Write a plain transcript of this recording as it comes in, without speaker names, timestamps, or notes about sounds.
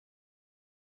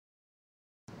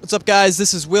What's up, guys?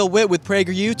 This is Witt with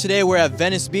PragerU. Today we're at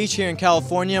Venice Beach here in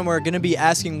California, and we're going to be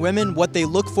asking women what they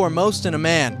look for most in a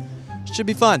man. Should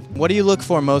be fun. What do you look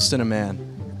for most in a man?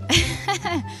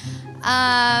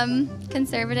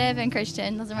 Conservative and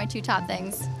Christian. Those are my two top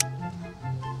things.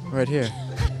 Right here.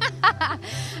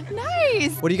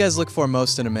 Nice. What do you guys look for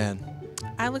most in a man?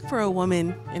 I look for a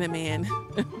woman in a man.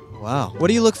 Wow. What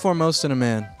do you look for most in a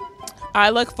man? I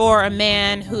look for a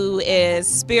man who is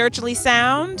spiritually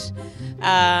sound,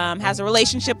 has a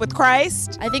relationship with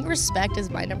Christ. I think respect is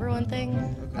my number one thing.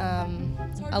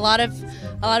 A lot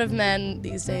of men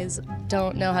these days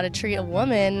don't know how to treat a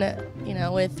woman, you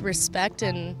know, with respect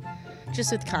and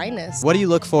just with kindness. What do you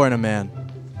look for in a man?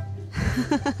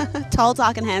 Tall,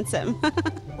 dark, and handsome.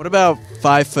 What about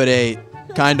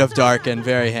 5'8", kind of dark and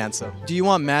very handsome? Do you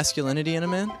want masculinity in a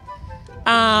man?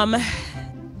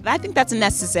 I think that's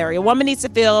necessary. A woman needs to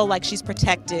feel like she's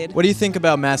protected. What do you think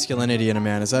about masculinity in a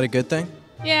man? Is that a good thing?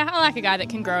 Yeah, I like a guy that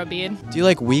can grow a beard. Do you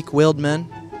like weak-willed men?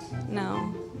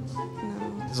 No.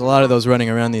 There's a lot of those running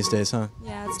around these days, huh?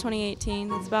 Yeah, it's 2018.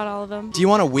 That's about all of them. Do you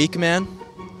want a weak man?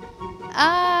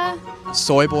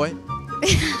 Soy boy?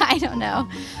 I don't know.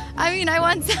 I mean, I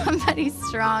want somebody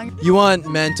strong. You want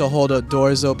men to hold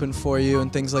doors open for you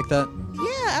and things like that?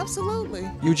 Yeah, absolutely.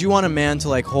 Would you want a man to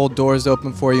like hold doors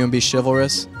open for you and be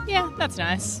chivalrous? Yeah, that's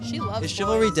nice. She loves Is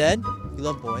chivalry boys. dead? You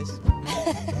love boys?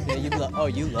 Yeah, you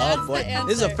love boys.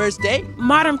 This is a first date?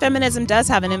 Modern feminism does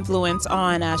have an influence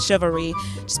on chivalry,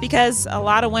 just because a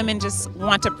lot of women just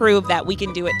want to prove that we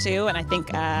can do it too, and I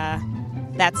think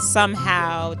that's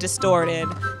somehow distorted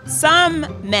some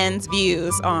men's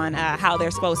views on how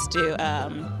they're supposed to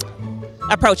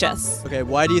approach us. Okay,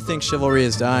 why do you think chivalry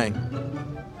is dying?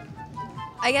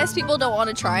 I guess people don't want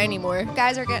to try anymore.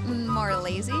 Guys are getting more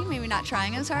lazy, maybe not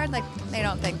trying as hard. Like, they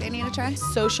don't think they need to try.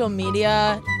 Social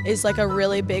media is like a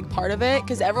really big part of it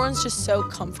because everyone's just so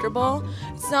comfortable.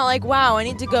 It's not like, wow, I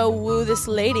need to go woo this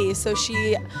lady so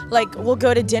she like will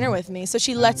go to dinner with me, so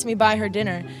she lets me buy her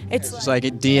dinner. It's It's like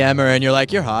a DM her and you're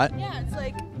like, you're hot. yeah, it's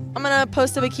like I'm gonna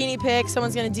post a bikini pic,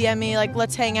 someone's gonna DM me like,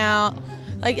 let's hang out.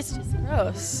 Like, it's just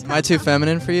gross. Am I too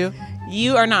feminine for you?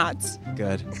 You are not.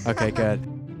 Good. Okay, good.